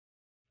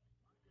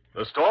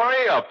The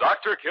story of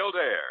Dr.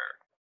 Kildare.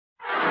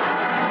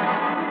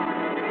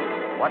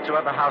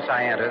 Whatsoever house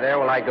I enter, there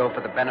will I go for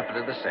the benefit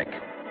of the sick.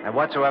 And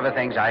whatsoever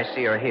things I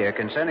see or hear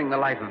concerning the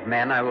life of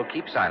men, I will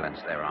keep silence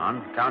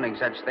thereon, counting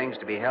such things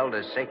to be held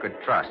as sacred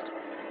trust.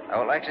 I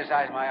will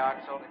exercise my art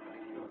solely for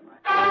the cure of my...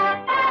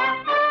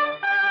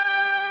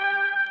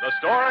 The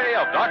story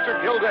of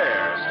Dr.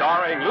 Kildare,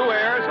 starring Lou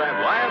Ayres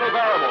and Lionel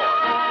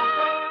Barrymore.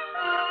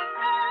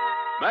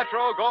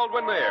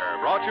 Metro-Goldwyn-Mayer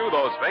brought you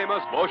those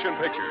famous motion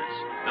pictures.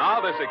 Now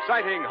this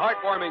exciting,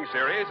 heartwarming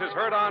series is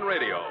heard on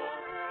radio.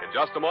 In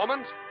just a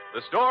moment,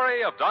 the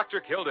story of Dr.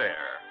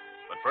 Kildare.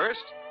 But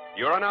first,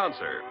 your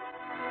announcer.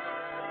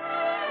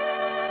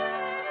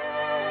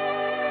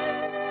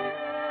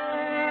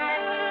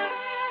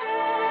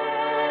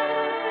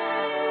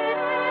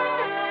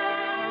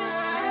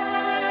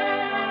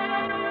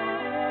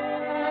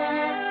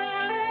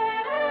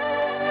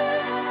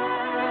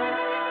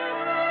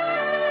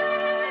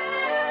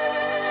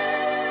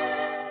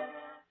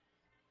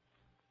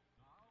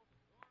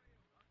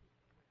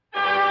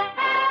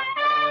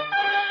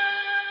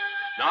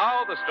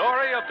 Now, the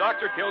story of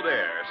Dr.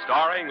 Kildare,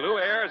 starring Lou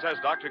Ayres as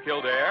Dr.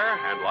 Kildare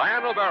and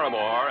Lionel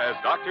Barrymore as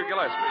Dr.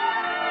 Gillespie.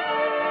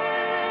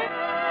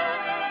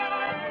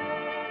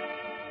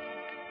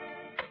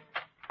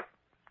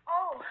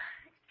 Oh,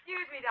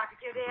 excuse me, Dr.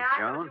 Kildare. I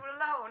Joan? thought you were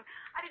alone.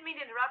 I didn't mean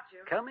to interrupt you.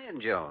 Come in,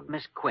 Joan.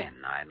 Miss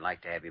Quinn, I'd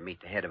like to have you meet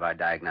the head of our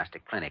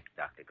diagnostic clinic,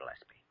 Dr.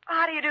 Gillespie.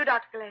 How do you do,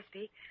 Dr.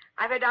 Gillespie?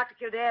 I've heard Dr.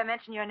 Kildare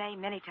mention your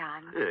name many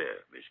times.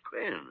 Miss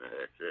Quinn,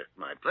 it's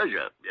my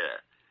pleasure.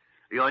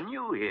 You're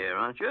new here,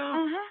 aren't you?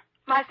 Mm-hmm.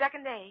 My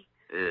second day.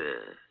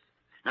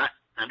 Now,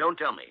 don't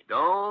tell me.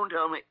 Don't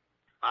tell me.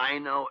 I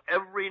know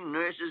every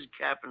nurse's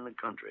cap in the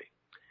country.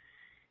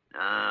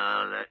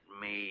 Now, let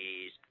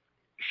me...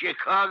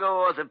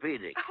 Chicago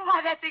Orthopedic.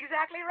 Why, that's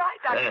exactly right,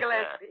 Dr.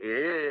 Gillespie.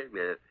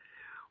 Yeah.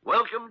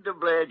 Welcome to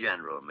Blair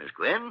General, Miss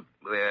Quinn.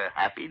 We're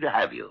happy to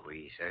have you.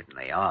 We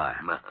certainly are.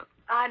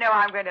 I know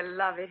I'm going to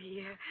love it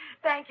here.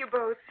 Thank you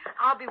both.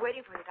 I'll be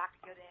waiting for you, Dr.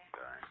 Kildare.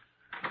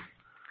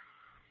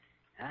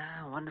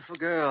 Wonderful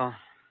girl.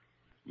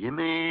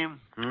 Jimmy?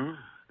 Hmm?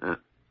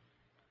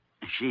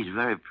 She's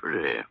very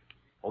pretty.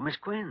 Oh, Miss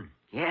Quinn.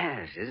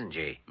 Yes, isn't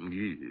she?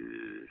 Yeah.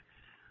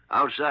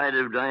 Outside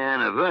of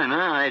Diana Verna,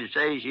 I'd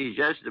say she's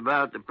just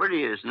about the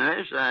prettiest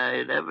nurse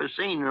I'd ever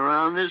seen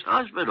around this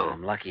hospital.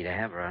 I'm lucky to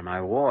have her on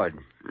my ward.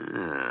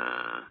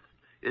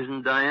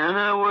 Isn't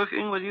Diana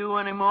working with you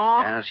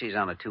anymore? Well, she's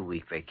on a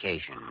 2-week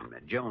vacation.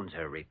 Joan's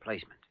her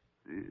replacement.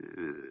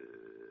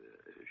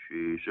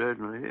 She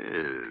certainly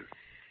is.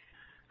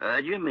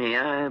 Jimmy,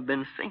 I've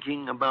been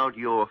thinking about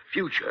your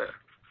future.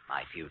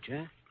 My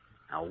future?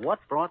 Now, what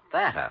brought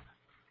that up?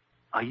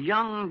 A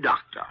young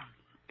doctor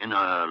in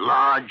a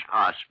large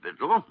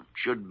hospital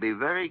should be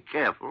very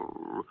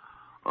careful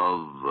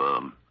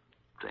of,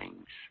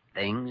 things.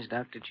 Things,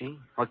 Dr. G?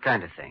 What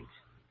kind of things?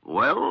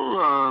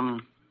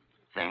 Well,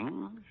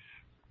 things.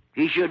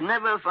 He should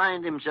never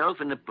find himself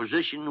in a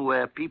position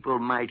where people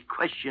might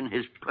question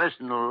his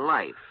personal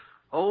life.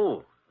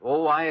 Oh,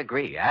 I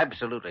agree.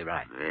 Absolutely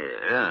right.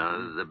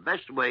 Yeah, the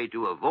best way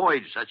to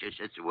avoid such a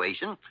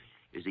situation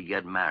is to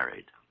get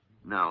married.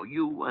 Now,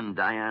 you and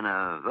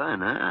Diana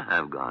Verna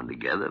have gone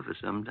together for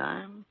some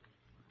time.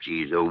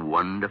 She's a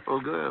wonderful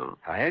girl.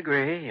 I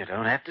agree. You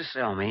don't have to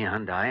sell me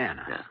on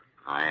Diana. Yeah,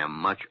 I am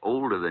much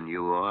older than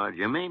you are,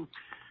 Jimmy.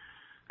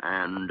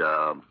 And,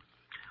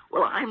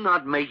 well, I'm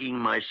not making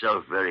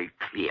myself very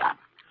clear.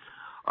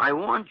 I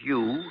want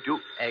you to...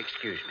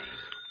 Excuse me.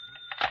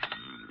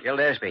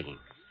 Kildare speaking.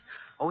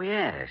 Oh,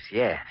 yes.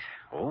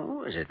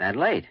 Oh, is it that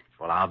late?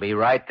 Well, I'll be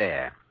right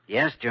there.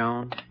 Yes,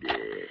 Joan?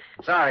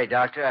 Sorry,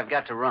 Doctor, I've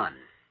got to run.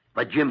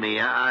 But, Jimmy,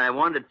 I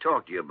want to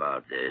talk to you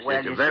about this.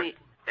 Well, see...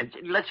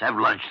 Let's have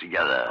lunch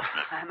together.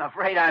 I'm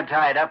afraid I'm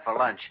tied up for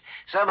lunch.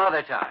 Some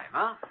other time,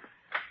 huh?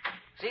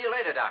 See you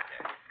later,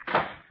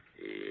 Doctor.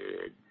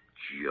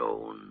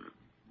 Joan.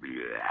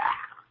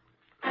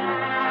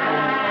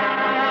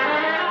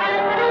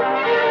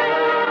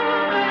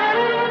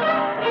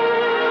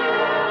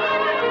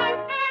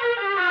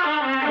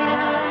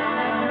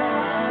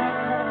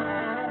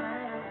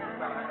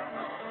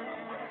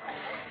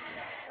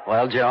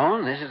 Well,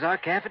 Joan, this is our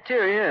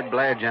cafeteria at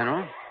Blair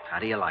General. How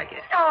do you like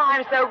it? Oh,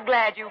 I'm so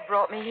glad you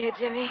brought me here,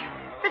 Jimmy.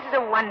 This is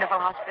a wonderful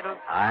hospital.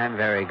 I'm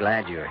very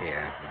glad you're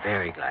here.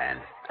 Very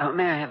glad.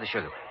 May I have the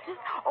sugar?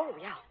 Oh,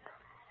 yeah.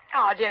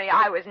 Oh, Jimmy,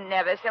 I was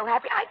never so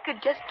happy. I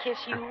could just kiss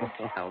you.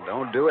 Well,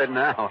 don't do it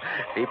now.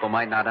 People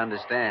might not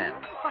understand.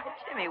 Why,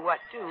 Jimmy, what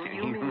do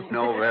you mean? You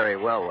know very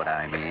well what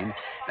I mean.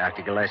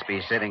 Dr.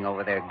 Gillespie's sitting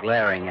over there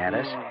glaring at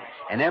us,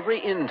 and every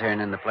intern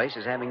in the place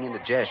is having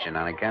indigestion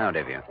on account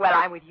of you. Well,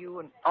 I'm with you,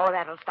 and all of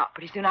that'll stop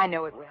pretty soon. I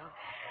know it will.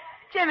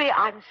 Jimmy,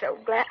 I'm so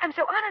glad. I'm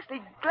so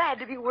honestly glad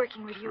to be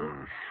working with you.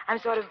 I'm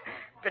sort of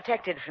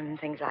protected from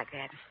things like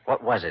that.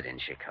 What was it in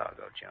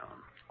Chicago,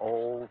 Joan?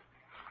 Oh,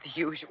 the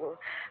usual.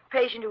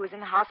 Patient who was in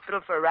the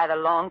hospital for a rather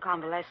long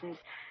convalescence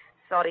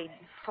thought he'd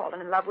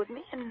fallen in love with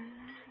me, and,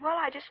 well,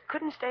 I just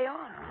couldn't stay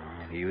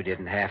on. You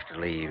didn't have to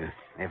leave.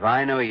 If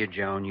I know you,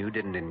 Joan, you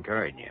didn't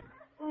encourage him.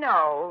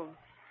 No,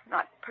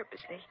 not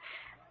purposely.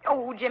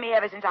 Oh, Jimmy,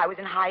 ever since I was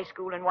in high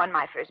school and won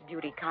my first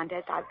beauty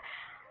contest,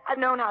 I've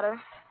known how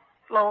to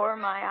lower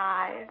my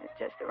eyes at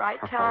just the right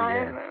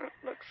time, or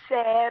look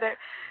sad, or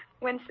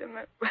winsome,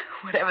 or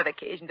whatever the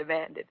occasion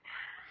demanded.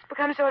 It's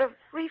become a sort of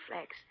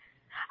reflex.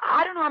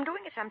 I don't know, I'm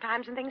doing it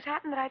sometimes, and things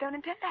happen that I don't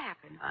intend to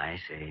happen. I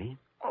see.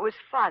 Well, it was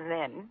fun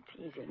then,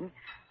 teasing.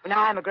 But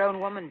now I'm a grown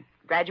woman,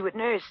 graduate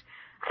nurse.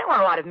 I don't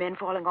want a lot of men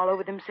falling all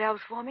over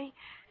themselves for me.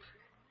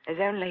 There's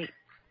only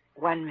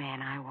one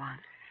man I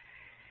want.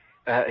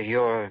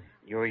 You're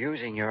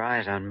using your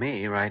eyes on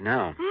me right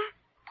now.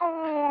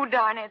 Oh,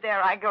 darn it,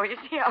 there I go. You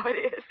see how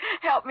it is.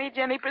 Help me,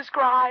 Jimmy,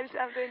 prescribe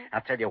something.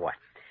 I'll tell you what.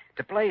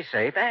 To play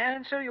safe,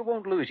 and so you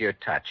won't lose your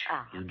touch,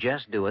 you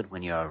just do it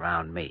when you're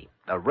around me.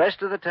 The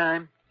rest of the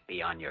time,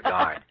 be on your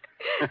guard.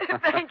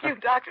 Thank you,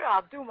 Doctor.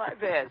 I'll do my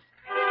best.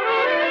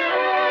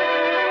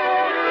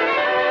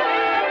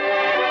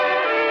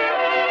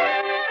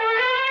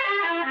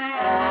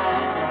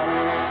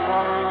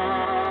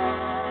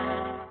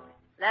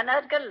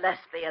 Leonard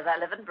Gillespie, as I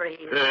live and breathe.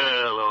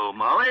 Hello,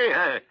 Molly.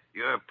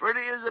 You're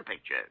pretty as a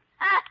picture.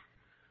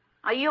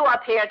 Are you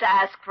up here to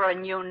ask for a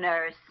new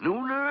nurse?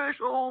 New nurse?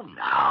 Oh,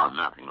 no,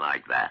 nothing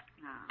like that.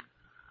 No.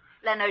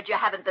 Leonard, you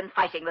haven't been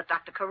fighting with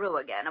Dr. Carew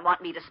again and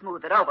want me to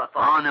smooth it over for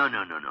Oh, you.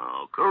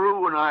 no.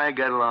 Carew and I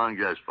get along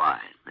just fine.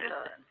 Good.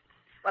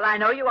 Well, I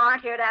know you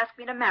aren't here to ask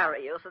me to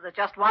marry you, so there's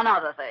just one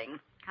other thing.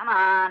 Come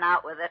on,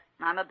 out with it.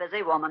 I'm a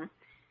busy woman.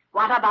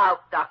 What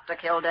about Dr.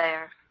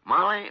 Kildare?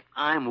 Molly,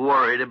 I'm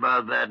worried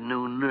about that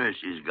new nurse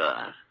he's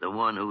got, the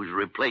one who's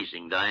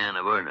replacing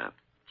Diana Werner.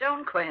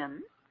 Joan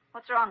Quinn?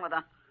 What's wrong with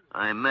her?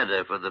 I met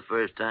her for the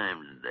first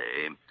time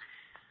today.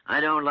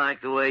 I don't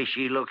like the way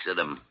she looks at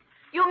him.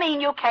 You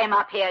mean you came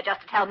up here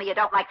just to tell me you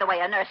don't like the way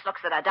a nurse looks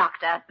at a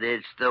doctor?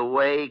 It's the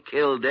way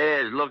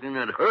Kildare's looking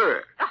at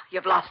her. Oh,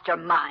 you've lost your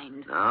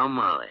mind. Now,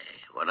 Molly,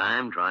 what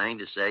I'm trying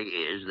to say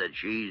is that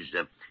she's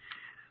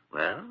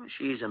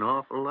an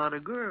awful lot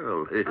of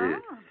girl.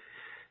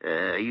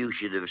 You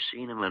should have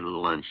seen him at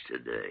lunch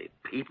today.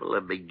 People are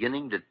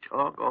beginning to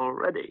talk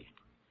already.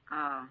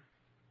 Oh,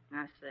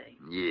 I see.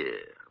 Yeah.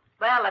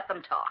 Well, let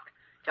them talk.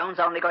 Joan's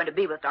only going to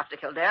be with Dr.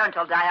 Kildare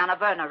until Diana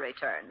Werner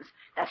returns.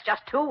 That's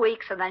just 2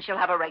 weeks, and then she'll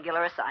have a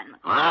regular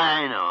assignment.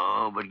 I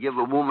know, but give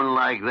a woman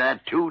like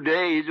that 2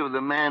 days with a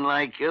man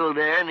like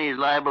Kildare, and he's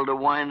liable to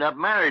wind up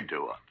married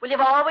to her. Well,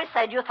 you've always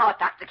said you thought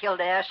Dr.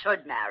 Kildare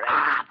should marry.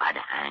 But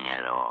hang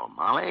it all,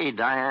 Molly.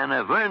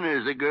 Diana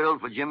Werner's the girl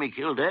for Jimmy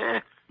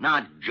Kildare,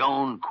 not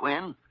Joan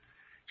Quinn.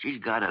 She's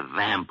got a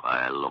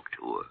vampire look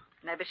to her.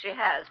 Maybe she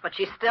has, but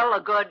she's still a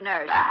good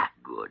nurse.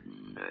 Good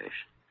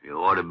nurse. You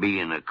ought to be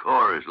in the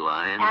chorus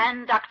line.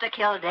 And Dr.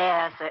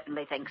 Kildare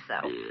certainly thinks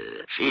so.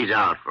 Yeah, she's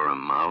out for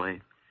him,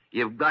 Molly.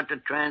 You've got to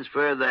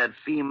transfer that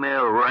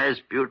female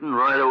Rasputin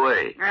right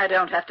away. I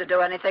don't have to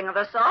do anything of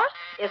the sort.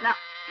 There's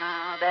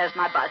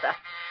my buzzer.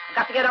 I've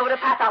got to get over to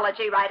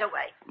pathology right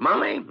away.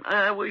 Molly,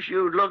 I wish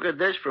you'd look at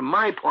this from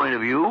my point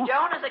of view.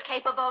 Joan is a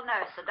capable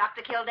nurse, and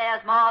Dr.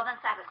 Kildare's more than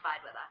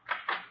satisfied with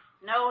her.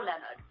 No,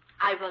 Leonard,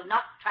 I will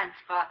not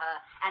transfer her,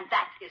 and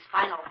that is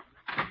final.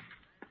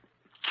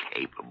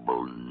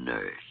 Capable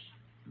nurse.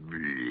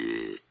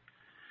 Bleh.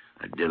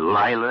 A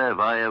Delilah if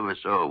I ever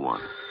saw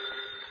one.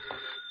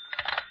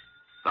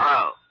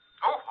 Hello.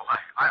 Oh,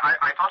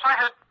 I thought I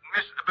had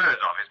Miss Bird's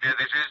office.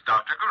 This is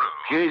Dr. Carew.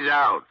 She's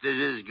out. This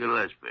is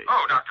Gillespie.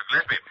 Oh, Dr.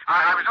 Gillespie.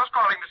 I was just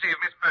calling to see if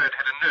Miss Bird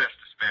had a nurse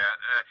to spare.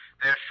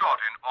 They're short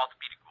in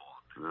orthopedic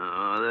ward.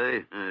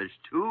 Oh, it's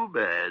too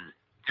bad.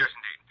 Yes,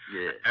 indeed.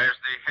 Yeah. As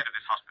the head of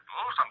this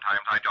hospital,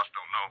 sometimes I just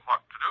don't know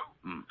what to do.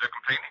 They're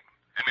complaining,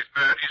 and Miss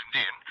Bird isn't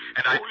in,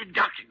 and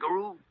Dr.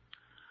 Carew,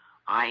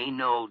 I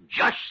know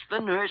just the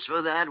nurse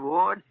for that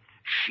ward.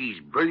 She's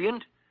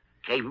brilliant,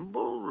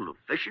 capable,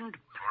 efficient.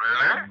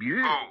 Really?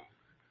 Yeah.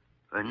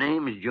 Oh. Her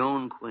name is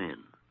Joan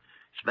Quinn.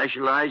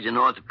 Specialized in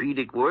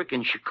orthopedic work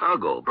in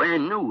Chicago.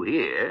 Brand new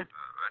here.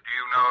 Do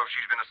you know if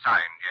she's been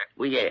assigned yet?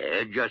 Well,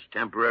 yeah, just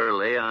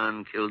temporarily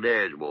on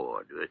Kildare's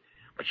ward.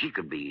 But she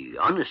could be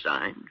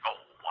unassigned. Oh,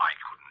 I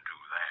couldn't do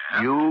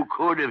that. You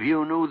could if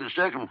you knew the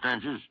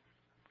circumstances.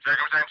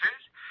 Circumstances?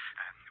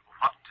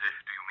 What do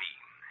you mean?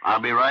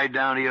 I'll be right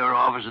down to your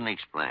office and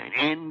explain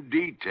in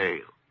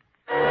detail.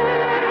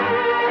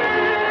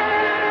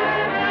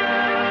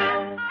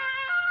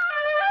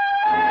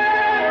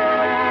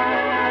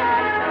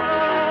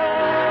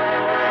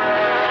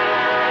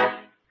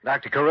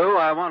 Dr. Carew,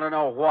 I want to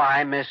know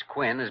why Miss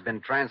Quinn has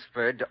been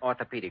transferred to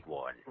orthopedic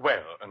ward.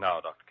 Well,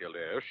 now, Dr.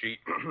 Kildare, she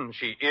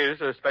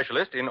is a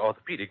specialist in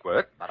orthopedic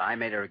work. But I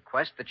made a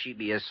request that she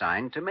be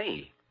assigned to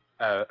me.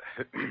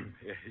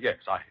 Yes,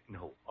 I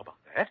know about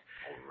that.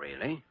 Oh,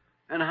 really?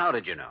 And how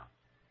did you know?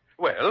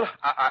 Well,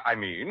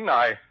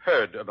 I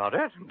heard about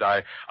it, and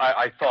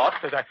I thought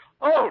that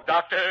Oh,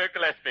 Dr.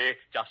 Gillespie,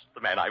 just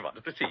the man I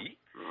wanted to see.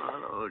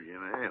 Hello,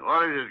 Jimmy.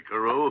 What is it,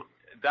 Carew?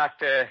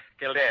 Dr.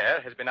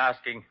 Kildare has been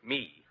asking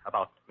me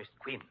about Miss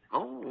Quinn.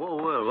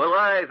 Well,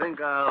 I think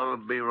I'll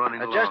be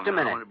running along. Just a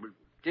minute.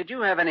 Did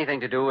you have anything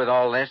to do with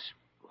all this?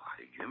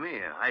 Why,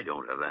 Jimmy, I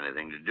don't have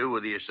anything to do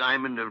with the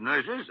assignment of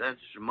nurses. That's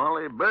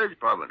Molly Bird's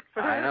province.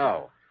 I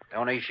know.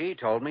 Only she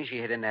told me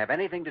she didn't have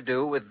anything to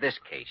do with this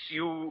case.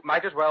 You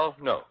might as well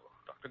know.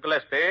 Dr.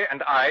 Gillespie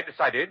and I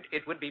decided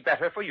it would be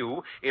better for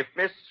you if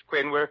Miss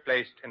Quinn were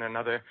placed in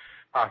another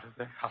part of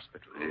the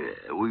hospital.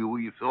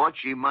 We thought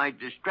she might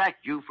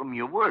distract you from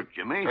your work,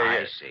 Jimmy.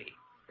 I see.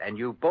 And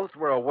you both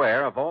were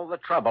aware of all the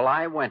trouble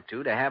I went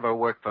to have her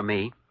work for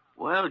me.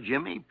 Well,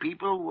 Jimmy,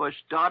 people were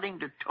starting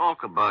to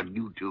talk about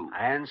you two.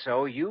 And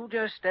so you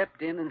just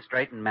stepped in and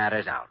straightened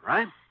matters out,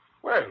 right?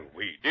 Well,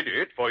 we did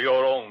it for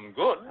your own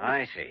good.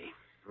 I see.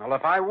 Well,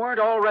 if I weren't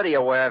already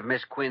aware of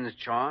Miss Quinn's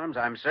charms,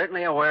 I'm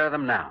certainly aware of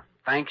them now,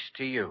 thanks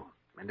to you.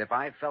 And if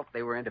I felt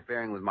they were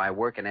interfering with my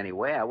work in any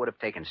way, I would have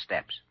taken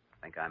steps.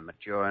 I think I'm a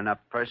mature enough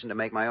person to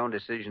make my own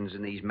decisions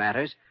in these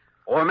matters.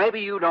 Or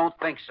maybe you don't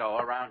think so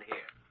around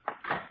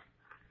here.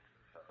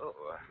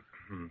 Oh,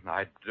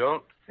 I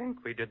don't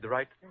think we did the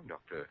right thing,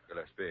 Dr.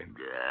 Gillespie.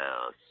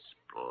 Yeah,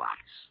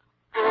 splots.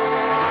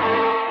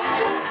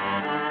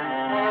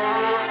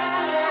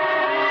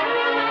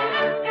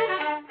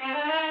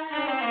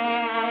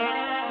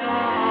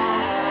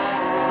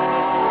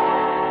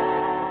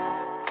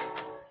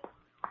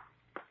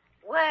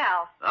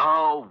 Well.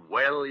 Oh,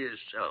 well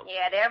yourself. You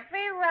had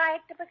every right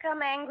to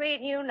become angry,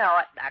 and you know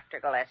it, Dr.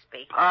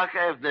 Gillespie.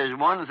 Parker, if there's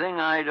one thing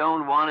I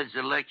don't want, it's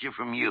a lecture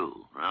from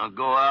you. Now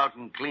go out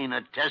and clean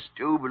a test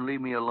tube and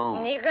leave me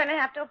alone. You're going to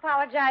have to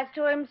apologize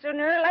to him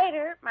sooner or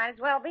later. Might as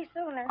well be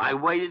sooner. I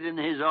waited in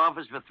his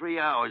office for 3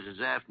 hours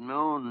this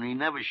afternoon, and he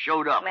never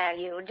showed up. Well,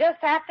 you just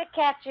have to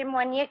catch him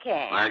when you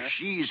can. Well,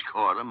 she's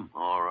caught him,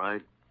 all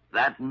right.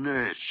 That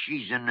nurse,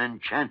 she's an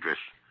enchantress.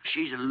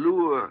 She's a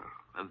lure,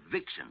 a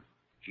vixen.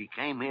 She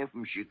came here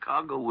from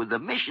Chicago with a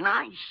mission.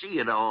 I see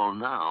it all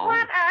now.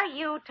 What are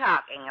you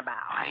talking about?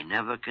 I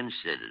never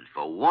considered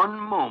for one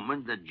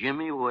moment that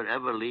Jimmy would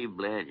ever leave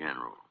Blair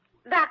General.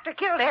 Dr.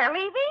 Kildare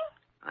leaving?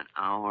 An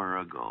hour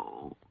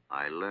ago,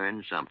 I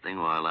learned something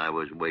while I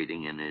was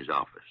waiting in his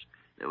office.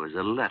 There was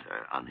a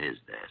letter on his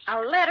desk.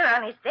 A letter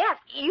on his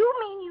desk? You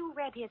mean you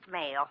read his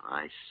mail?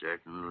 I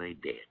certainly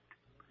did.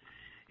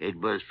 It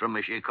was from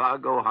a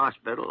Chicago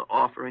hospital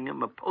offering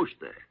him a post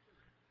there.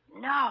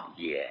 No.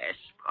 Yes,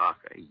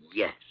 Parker,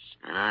 yes.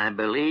 And I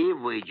believe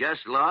we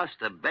just lost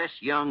the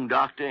best young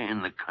doctor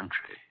in the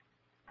country.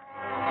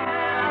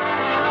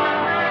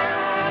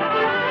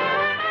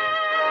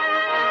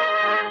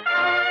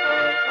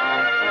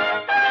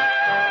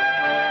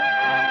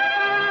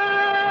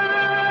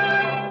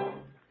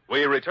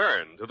 We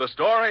return to the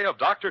story of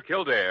Dr.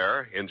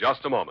 Kildare in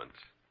just a moment.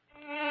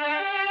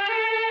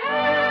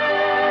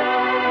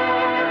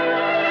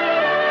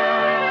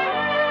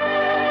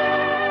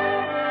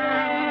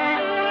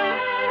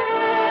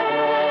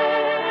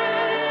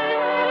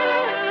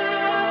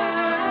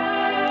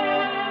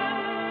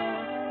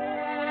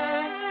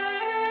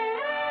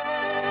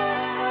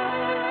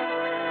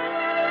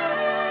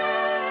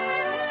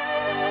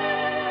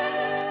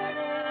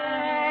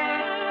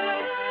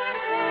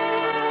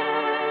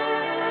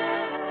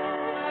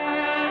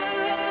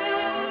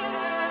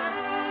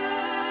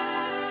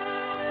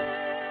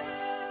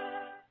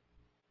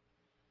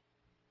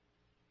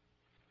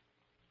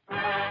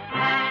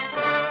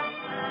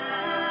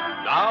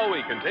 Now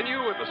we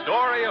continue with the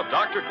story of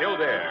Dr.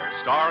 Kildare,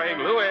 starring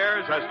Lou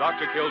Ayres as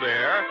Dr.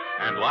 Kildare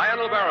and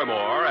Lionel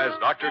Barrymore as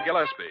Dr.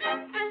 Gillespie.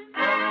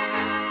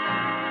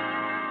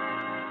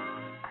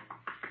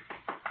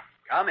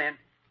 Come in.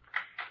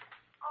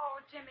 Oh,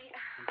 Jimmy.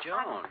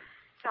 Joan.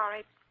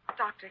 Sorry,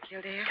 Dr.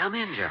 Kildare. Come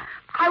in, Joan.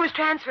 I was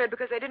transferred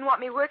because they didn't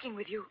want me working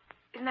with you.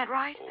 Isn't that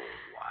right? Oh,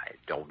 I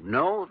don't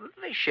know.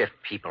 They shift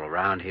people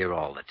around here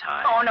all the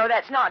time. Oh, no,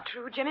 that's not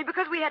true, Jimmy,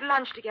 because we had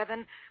lunch together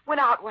and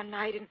went out one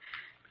night, and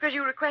because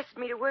you requested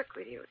me to work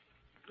with you.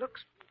 It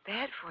looks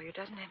bad for you,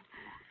 doesn't it?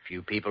 A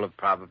few people have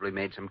probably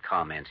made some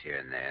comments here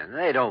and there.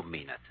 They don't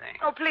mean a thing.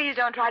 Oh, please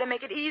don't try to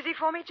make it easy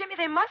for me, Jimmy.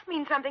 They must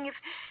mean something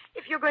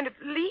if you're going to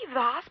leave the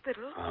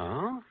hospital.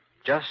 Oh?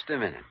 Just a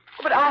minute.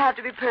 But I have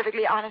to be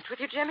perfectly honest with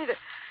you, Jimmy.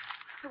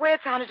 The way it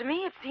sounded to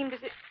me, it seemed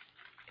as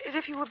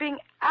if you were being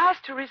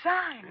asked to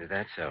resign. Is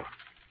that so?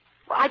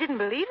 Well, I didn't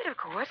believe it, of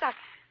course.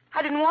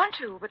 I didn't want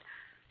to, but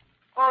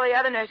all the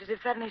other nurses have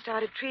suddenly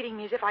started treating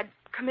me as if I'd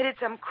committed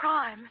some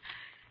crime.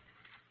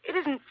 It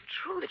isn't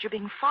true that you're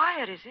being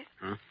fired, is it?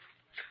 Hmm?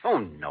 Oh,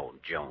 no,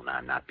 Joan,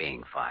 I'm not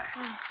being fired.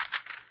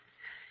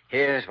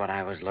 Here's what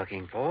I was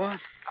looking for.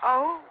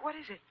 Oh, what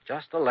is it?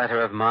 Just a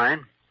letter of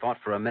mine. Thought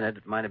for a minute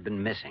it might have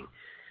been missing.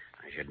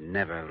 I should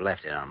never have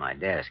left it on my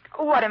desk.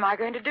 What am I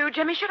going to do,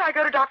 Jimmy? Should I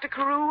go to Dr.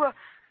 Carew, or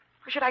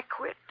should I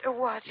quit, or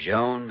what?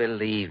 Joan,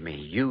 believe me,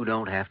 you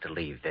don't have to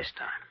leave this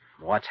time.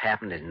 What's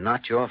happened is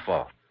not your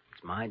fault.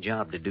 It's my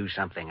job to do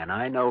something, and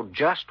I know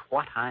just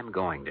what I'm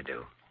going to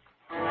do.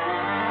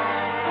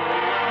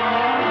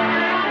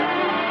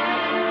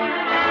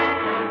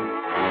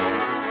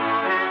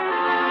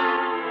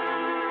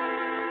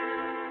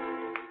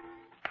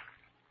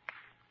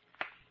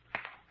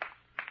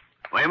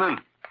 Wayman,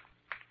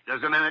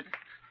 just a minute.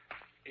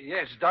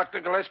 Yes, Dr.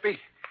 Gillespie.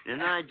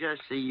 Didn't I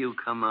just see you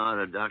come out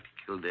of Dr.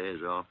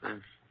 Kildare's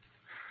office?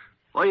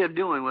 What are you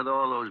doing with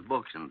all those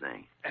books and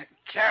things?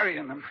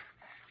 Carrying them.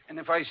 And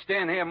if I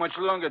stand here much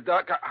longer,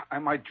 Doc, I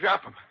might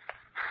drop them.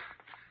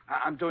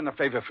 I'm doing a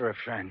favor for a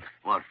friend.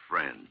 What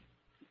friend?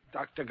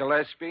 Dr.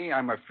 Gillespie,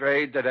 I'm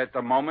afraid that at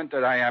the moment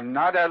that I am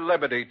not at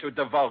liberty to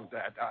divulge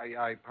that.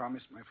 I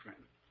promise my friend.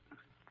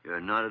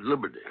 You're not at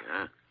liberty,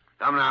 huh?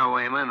 Come now,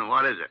 Wayman.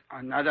 What is it?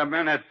 Another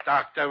minute,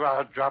 Doctor.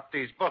 I'll drop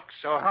these books,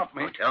 so help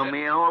me. Well, tell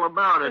me all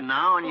about it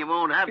now, and you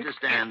won't have to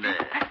stand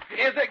there.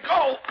 Here they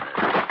go.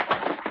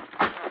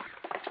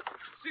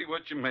 See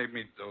what you made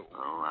me do.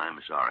 Oh, I'm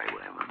sorry,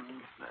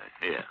 Wayman.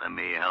 Here, let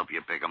me help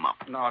you pick them up.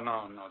 No,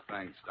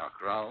 thanks,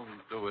 Doctor. I'll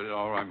do it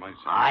all right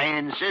myself. I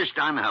insist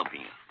on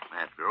helping you.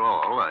 After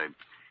all,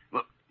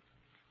 Well,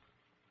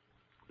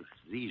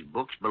 these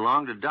books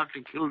belong to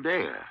Dr.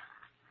 Kildare.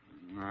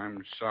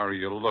 I'm sorry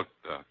you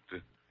looked,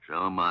 Doctor.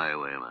 So am I,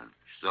 Wayman.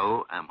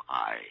 So am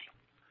I.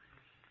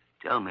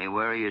 Tell me,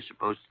 where are you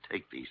supposed to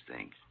take these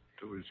things?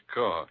 To his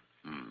car.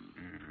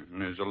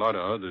 And there's a lot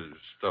of other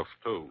stuff,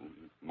 too.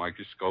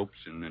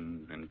 Microscopes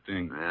and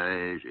things.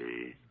 I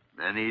see.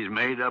 Then he's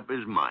made up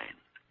his mind.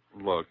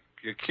 Look,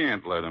 you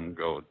can't let him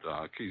go,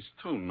 Doc. He's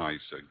too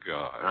nice a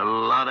guy. A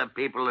lot of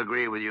people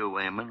agree with you,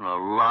 Wayman. A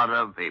lot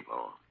of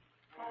people.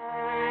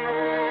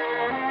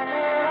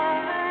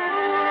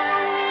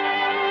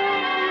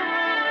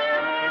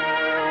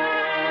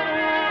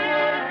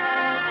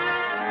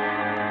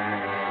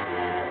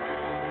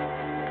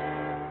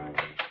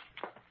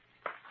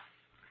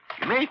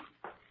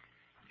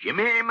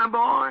 Jimmy, my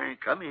boy,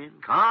 come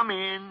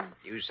in.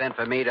 You sent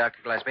for me, Dr.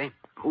 Gillespie?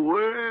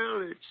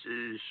 Well,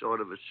 it's sort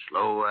of a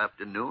slow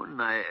afternoon,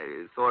 and I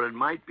thought it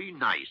might be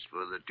nice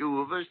for the two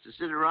of us to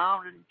sit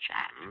around and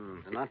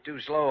chat. Not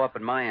too slow up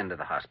at my end of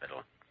the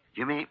hospital.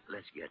 Jimmy,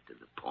 let's get to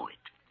the point.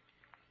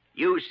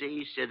 You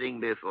see sitting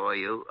before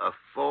you a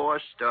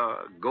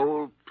 4-star,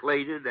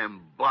 gold-plated,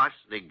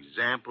 embossed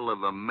example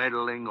of a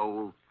meddling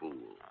old fool.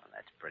 Oh,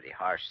 that's pretty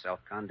harsh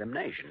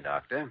self-condemnation,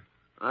 Doctor.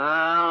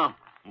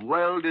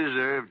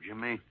 Well-deserved,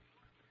 Jimmy.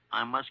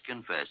 I must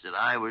confess that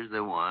I was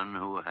the one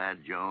who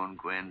had Joan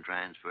Quinn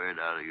transferred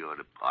out of your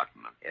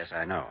department. Yes,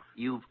 I know.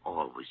 You've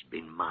always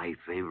been my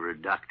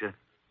favorite, Doctor.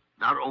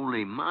 Not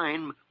only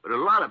mine, but a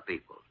lot of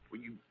people's.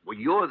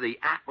 You're the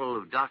apple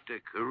of Dr.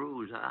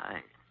 Carew's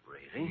eye.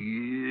 Really?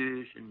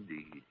 Yes,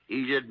 indeed.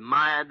 He's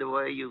admired the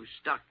way you've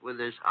stuck with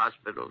this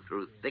hospital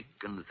through thick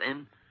and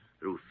thin,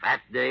 through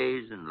fat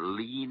days and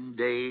lean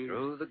days.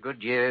 Through the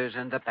good years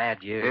and the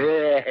bad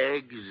years.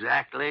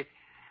 Exactly.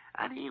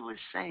 And he was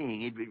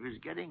saying it was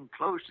getting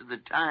close to the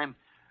time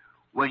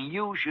when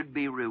you should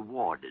be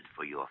rewarded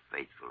for your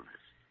faithfulness.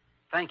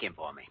 Thank him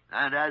for me.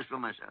 And as for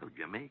myself,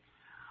 Jimmy,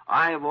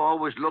 I've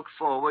always looked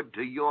forward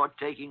to your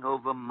taking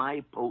over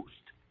my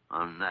post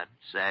on that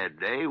sad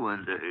day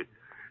when they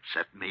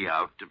set me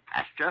out to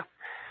pasture.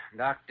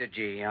 Dr.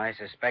 G, I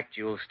suspect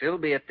you'll still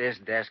be at this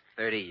desk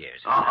 30 years.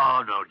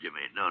 Oh, no,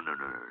 Jimmy. No.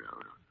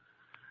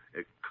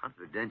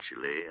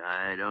 Confidentially,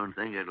 I don't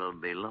think it'll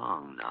be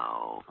long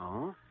now.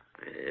 Oh?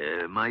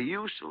 My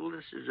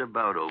usefulness is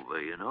about over,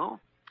 you know.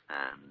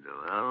 And,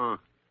 well,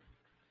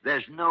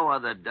 there's no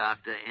other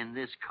doctor in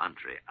this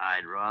country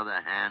I'd rather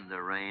hand the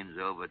reins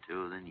over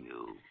to than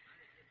you.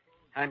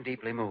 I'm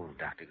deeply moved,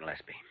 Dr.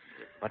 Gillespie.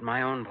 But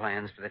my own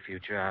plans for the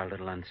future are a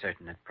little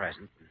uncertain at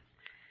present.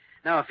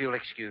 Now, if you'll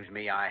excuse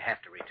me, I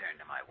have to return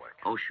to my work.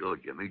 Oh, sure,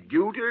 Jimmy.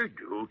 Duty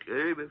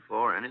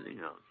before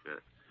anything else.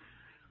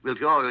 We'll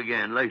talk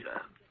again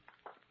later.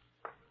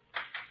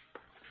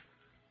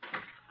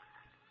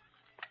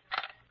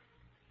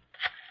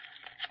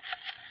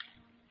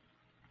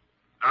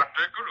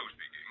 Dr. Carew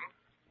speaking.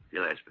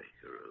 Gillespie,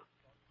 Carew.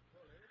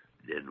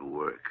 Didn't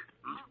work.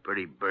 He's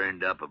pretty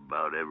burned up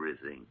about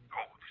everything.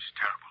 Oh, this is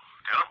terrible.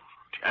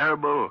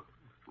 Terrible?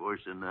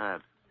 Worse than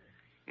that.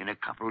 In a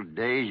couple of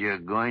days, you're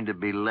going to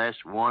be less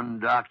one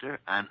doctor,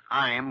 and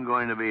I'm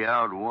going to be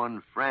out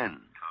one friend.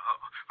 Well,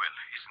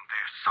 isn't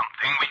there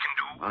something we can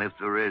do? Well, if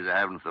there is, I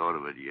haven't thought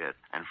of it yet.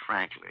 And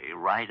frankly,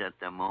 right at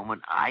the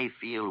moment, I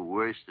feel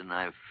worse than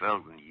I've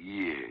felt in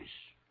years.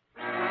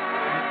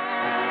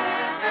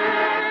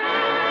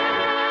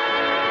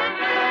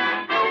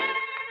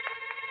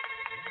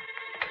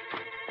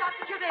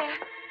 Dr. Kildare.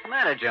 What's the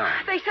matter, Joan?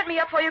 They set me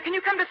up for you. Can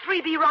you come to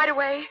 3B right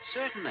away?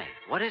 Certainly.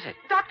 What is it?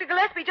 Dr.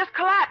 Gillespie just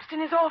collapsed in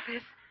his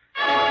office.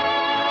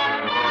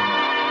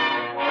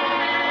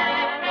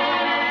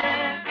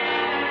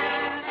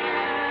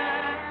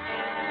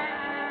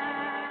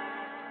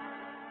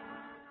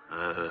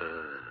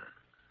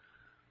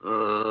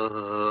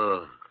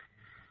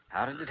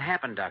 How did it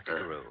happen, Dr.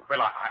 Carew?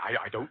 Well,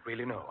 I don't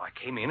really know. I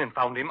came in and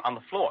found him on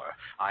the floor.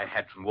 I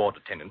had some ward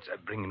attendants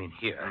bring him in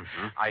here.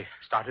 Mm-hmm. I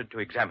started to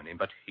examine him,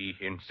 but he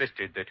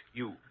insisted that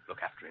you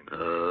look after him.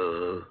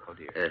 Oh,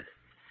 dear.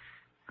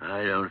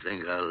 I don't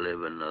think I'll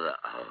live another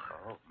hour.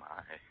 Oh, my.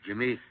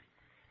 Jimmy,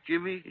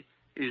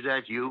 is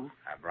that you?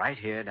 I'm right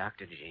here,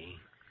 Dr. G.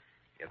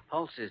 Your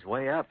pulse is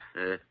way up.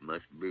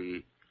 Must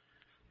be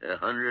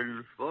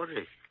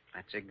 140.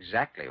 That's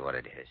exactly what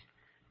it is.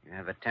 You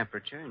have a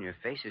temperature and your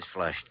face is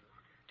flushed.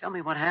 Tell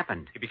me what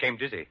happened. He became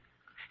dizzy.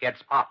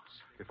 gets pops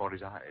before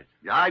his eyes.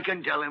 I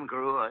can tell him,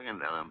 Carew. I can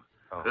tell him.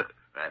 Oh.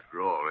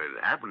 After all,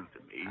 it happened to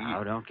me.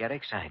 Now, don't get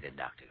excited,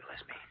 Dr.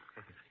 Gillespie.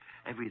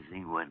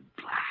 Everything went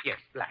black. Yes,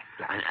 black.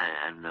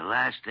 And the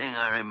last thing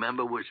I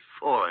remember was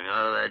falling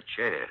out of that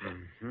chair.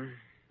 Mm-hmm.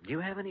 Do you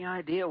have any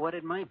idea what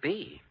it might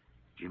be?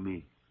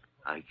 Jimmy,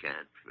 I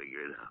can't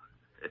figure it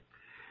out.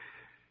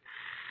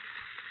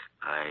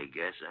 I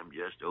guess I'm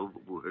just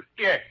overworked.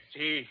 Yes,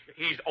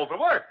 he's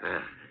overworked.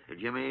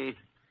 Jimmy,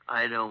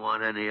 I don't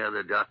want any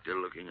other doctor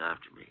looking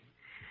after me.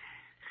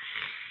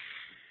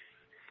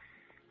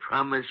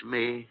 Promise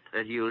me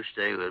that you'll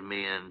stay with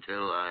me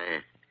until I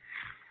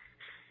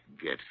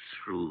get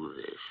through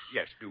this.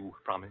 Yes, do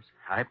promise.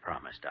 I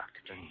promise,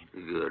 Dr. Gene.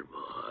 Good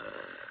boy.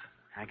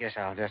 I guess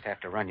I'll just have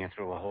to run you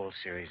through a whole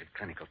series of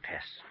clinical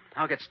tests.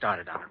 I'll get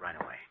started on it right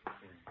away.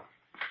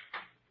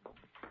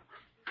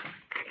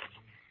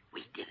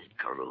 We did it,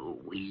 Carew.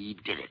 We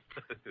did it.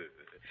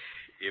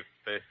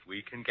 If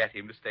we can get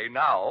him to stay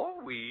now,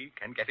 we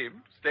can get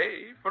him to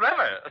stay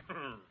forever.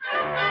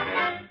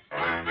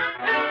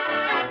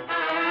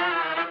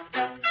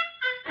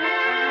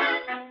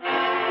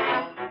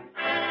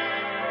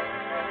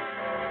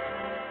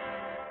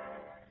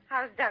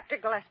 How's Dr.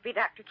 Gillespie,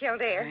 Dr.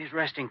 Kildare? He's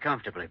resting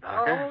comfortably,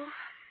 Parker.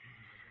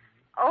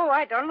 Oh,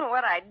 I don't know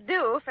what I'd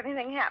do if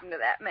anything happened to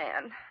that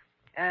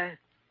man.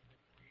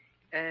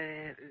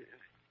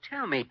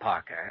 Tell me,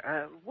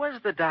 Parker, was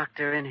the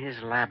doctor in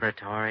his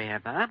laboratory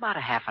about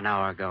a half an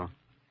hour ago?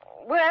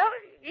 Well,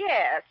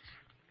 yes.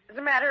 As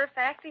a matter of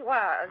fact, he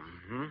was.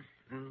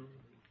 Mm-hmm.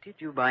 Did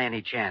you by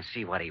any chance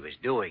see what he was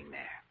doing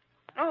there?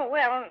 Oh,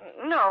 well,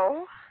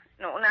 no.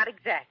 No, not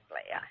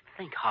exactly.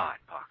 Think hard,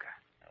 Parker.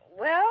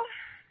 Well,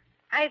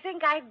 I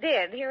think I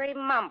did hear him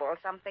mumble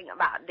something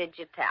about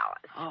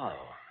digitalis. Oh,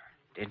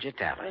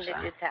 digitalis,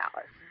 huh?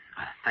 Digitalis.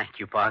 Thank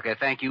you, Parker.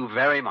 Thank you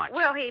very much.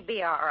 Well, he'd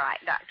be all right,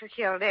 Dr.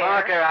 Kildare.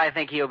 Parker, I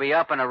think he'll be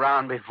up and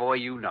around before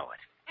you know it.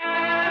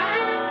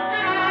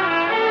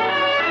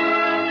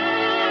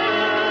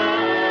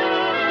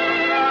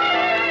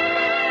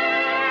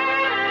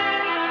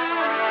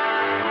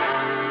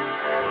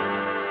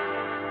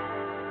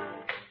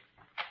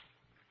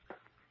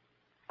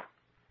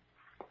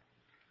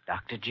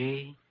 Dr.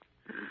 G?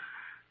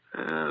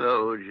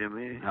 Hello,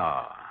 Jimmy.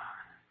 Oh,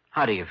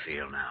 how do you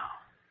feel now?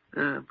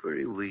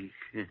 Pretty weak.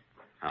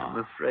 Oh. I'm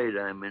afraid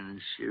I'm in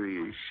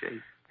serious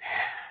shape.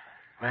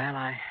 Well,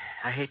 I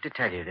hate to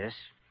tell you this,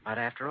 but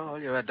after all,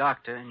 you're a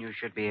doctor and you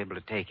should be able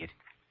to take it.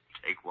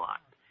 Take what?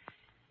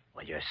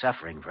 Well, you're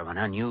suffering from an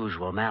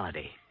unusual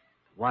malady,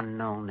 one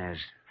known as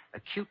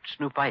acute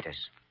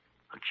snoopitis.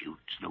 Acute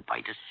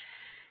snoopitis?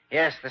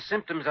 Yes, the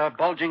symptoms are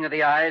bulging of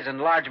the eyes,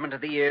 enlargement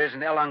of the ears,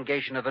 and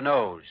elongation of the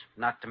nose,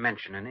 not to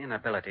mention an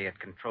inability at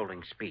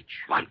controlling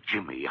speech. Why,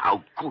 Jimmy,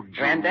 how could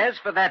you? And as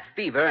for that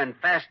fever and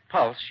fast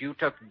pulse, you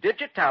took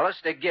digitalis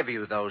to give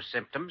you those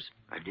symptoms.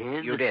 I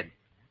did? You did.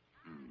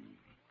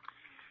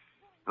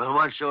 Well,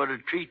 what sort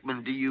of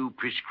treatment do you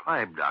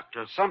prescribe,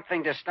 Doctor?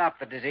 Something to stop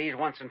the disease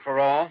once and for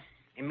all.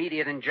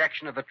 Immediate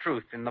injection of the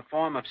truth in the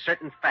form of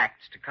certain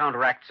facts to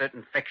counteract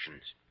certain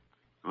fictions.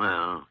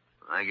 Well,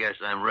 I guess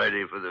I'm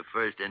ready for the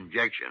first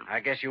injection. I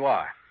guess you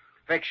are.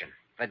 Fiction.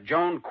 That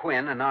Joan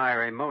Quinn and I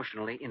are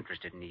emotionally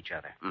interested in each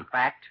other. In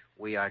fact,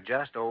 we are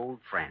just old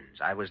friends.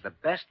 I was the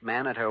best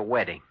man at her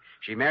wedding.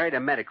 She married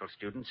a medical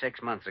student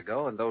 6 months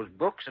ago, and those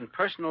books and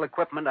personal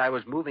equipment I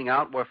was moving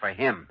out were for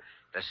him,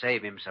 to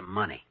save him some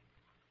money.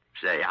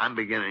 Say, I'm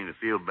beginning to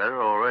feel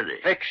better already.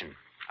 Fiction.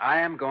 I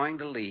am going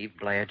to leave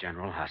Blair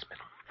General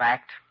Hospital.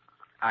 Fact,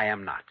 I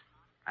am not.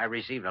 I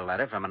received a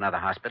letter from another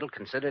hospital,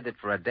 considered it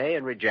for a day,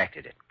 and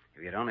rejected it.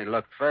 If you'd only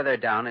looked further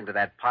down into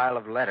that pile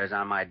of letters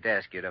on my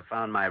desk, you'd have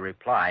found my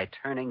reply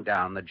turning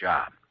down the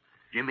job.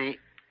 Jimmy,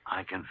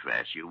 I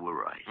confess you were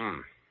right.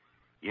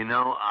 You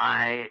know,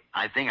 I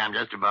think I'm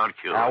just about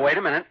cured. Now, wait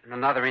a minute.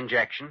 Another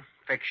injection.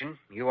 Fiction.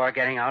 You are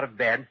getting out of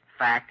bed.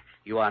 Fact,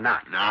 you are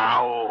not.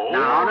 Now,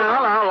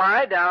 Now,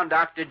 lie down,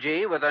 Dr.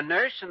 G. With a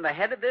nurse and the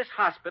head of this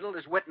hospital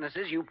as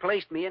witnesses, you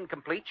placed me in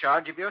complete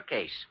charge of your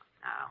case.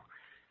 Now,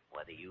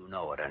 whether you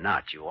know it or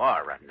not, you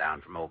are run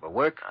down from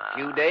overwork. A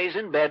few days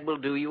in bed will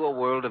do you a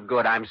world of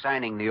good. I'm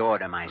signing the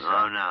order myself.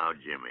 Oh, now,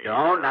 Jimmy.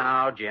 Don't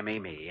now, Jimmy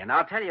me. And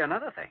I'll tell you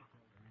another thing.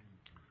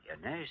 Your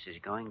nurse is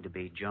going to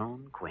be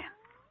Joan Quinn.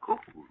 Oh,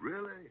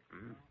 really?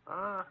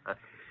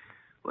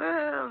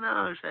 Well,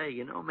 now,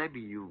 say, maybe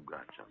you've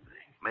got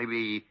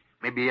something.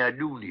 Maybe I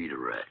do need a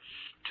rest.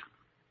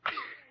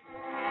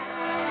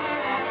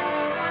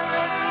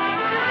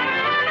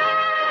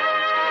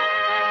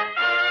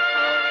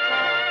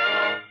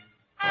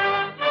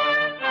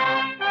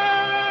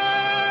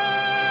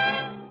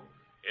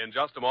 In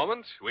just a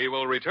moment, we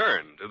will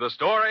return to the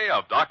story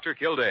of Dr.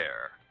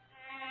 Kildare.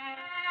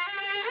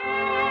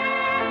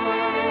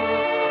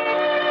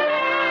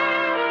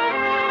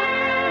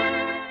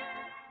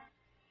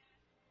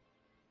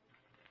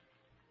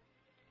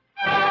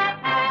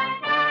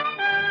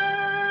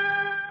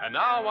 And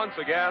now, once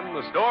again,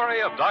 the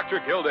story of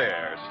Dr.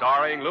 Kildare,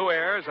 starring Lou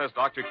Ayres as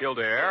Dr.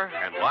 Kildare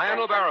and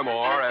Lionel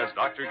Barrymore as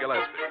Dr.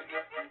 Gillespie.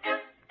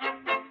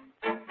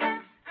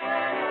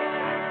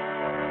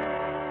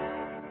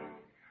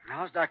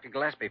 How's Dr.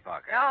 Gillespie,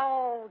 Parker?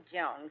 Oh,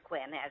 Joan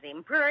Quinn has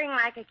him purring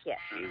like a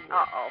kitten.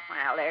 Uh-oh.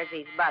 Well, there's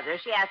his buzzer.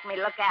 She asked me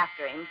to look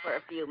after him for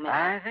a few minutes.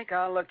 I think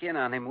I'll look in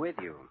on him with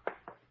you.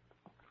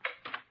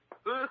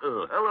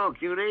 Oh, hello,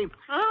 cutie.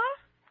 Huh?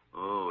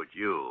 Oh, it's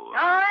you. Oh,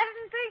 I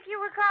didn't think you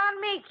were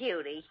calling me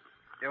cutie.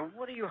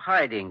 What are you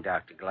hiding,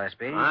 Dr.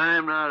 Gillespie?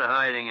 I'm not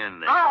hiding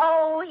anything.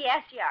 Oh,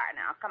 yes, you are.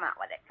 Now, come out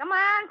with it. Come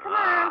on, come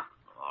on.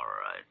 All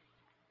right.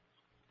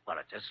 Well,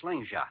 it's a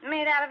slingshot.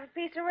 Made out of a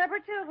piece of rubber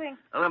tubing.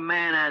 Well, a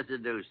man has to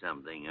do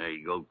something, or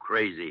you go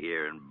crazy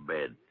here in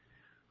bed.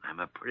 I'm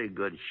a pretty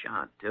good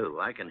shot, too.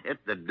 I can hit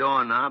the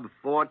doorknob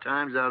 4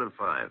 times out of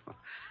 5.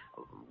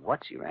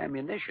 What's your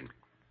ammunition?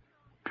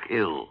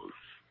 Pills.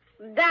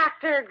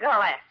 Dr.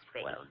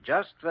 Gillespie. Well,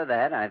 just for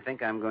that, I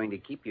think I'm going to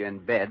keep you in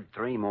bed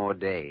 3 more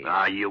days.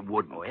 You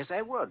wouldn't. Oh, yes,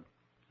 I would.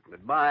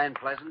 Goodbye and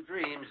pleasant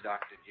dreams,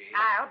 Dr. G.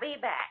 I'll be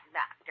back,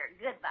 Doctor.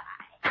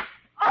 Goodbye.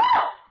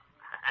 Oh!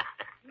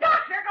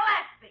 Dr.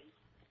 Gillespie!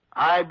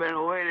 I've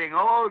been waiting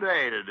all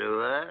day to do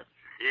that.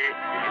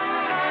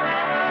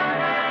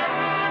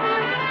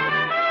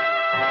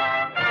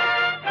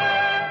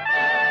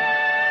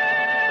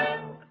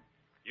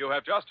 You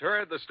have just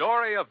heard the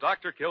story of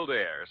Dr.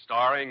 Kildare,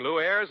 starring Lou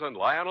Ayres and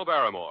Lionel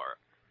Barrymore.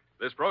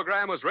 This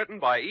program was written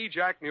by E.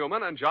 Jack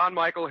Newman and John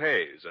Michael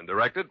Hayes and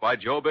directed by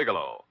Joe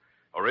Bigelow.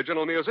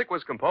 Original music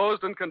was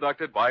composed and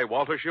conducted by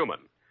Walter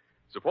Schumann.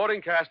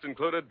 Supporting cast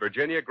included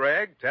Virginia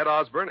Gregg, Ted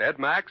Osborne, Ed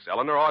Max,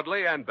 Eleanor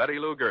Audley, and Betty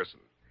Lou Gerson.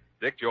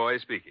 Dick Joy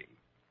speaking.